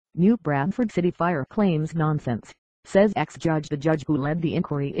New Bradford City fire claims nonsense, says ex-judge. The judge who led the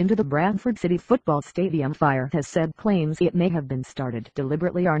inquiry into the Bradford City football stadium fire has said claims it may have been started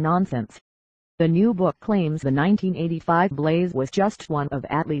deliberately are nonsense. The new book claims the 1985 blaze was just one of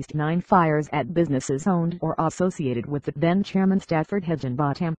at least 9 fires at businesses owned or associated with the then-chairman Stafford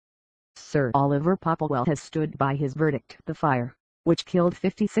Heginbotham. Sir Oliver Popplewell has stood by his verdict. The fire, which killed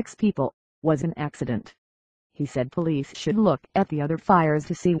 56 people, was an accident. He said police should look at the other fires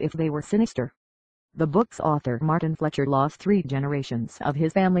to see if they were sinister. The book's author Martin Fletcher lost 3 generations of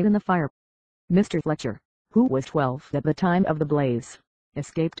his family in the fire. Mr. Fletcher, who was 12 at the time of the blaze,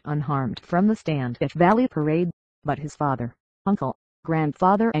 escaped unharmed from the stand at Valley Parade, but his father, uncle,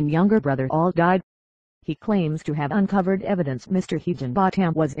 grandfather and younger brother all died. He claims to have uncovered evidence Mr.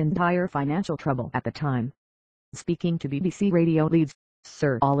 Heginbotham was in dire financial trouble at the time. Speaking to BBC Radio Leeds,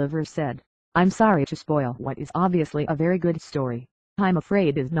 Sir Oliver said, "I'm sorry to spoil what is obviously a very good story. I'm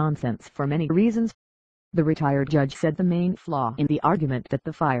afraid is nonsense for many reasons." The retired judge said the main flaw in the argument that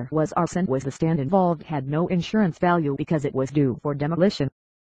the fire was arson was the stand involved had no insurance value because it was due for demolition.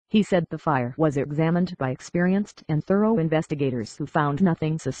 He said the fire was examined by experienced and thorough investigators who found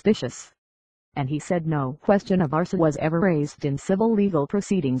nothing suspicious. And he said no question of arson was ever raised in civil legal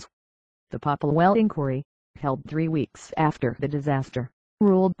proceedings. The Popplewell inquiry, held 3 weeks after the disaster,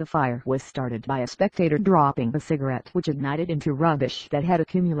 ruled the fire was started by a spectator dropping a cigarette which ignited into rubbish that had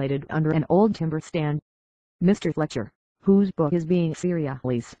accumulated under an old timber stand. Mr. Fletcher, whose book is being serially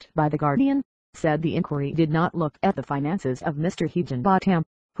leased by The Guardian, said the inquiry did not look at the finances of Mr. Heginbotham,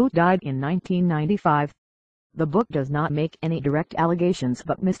 who died in 1995. The book does not make any direct allegations,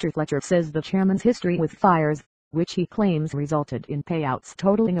 but Mr. Fletcher says the chairman's history with fires, which he claims resulted in payouts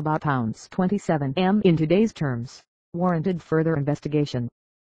totaling about £27 million in today's terms, warranted further investigation.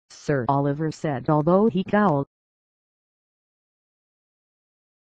 Sir Oliver said although he scowled,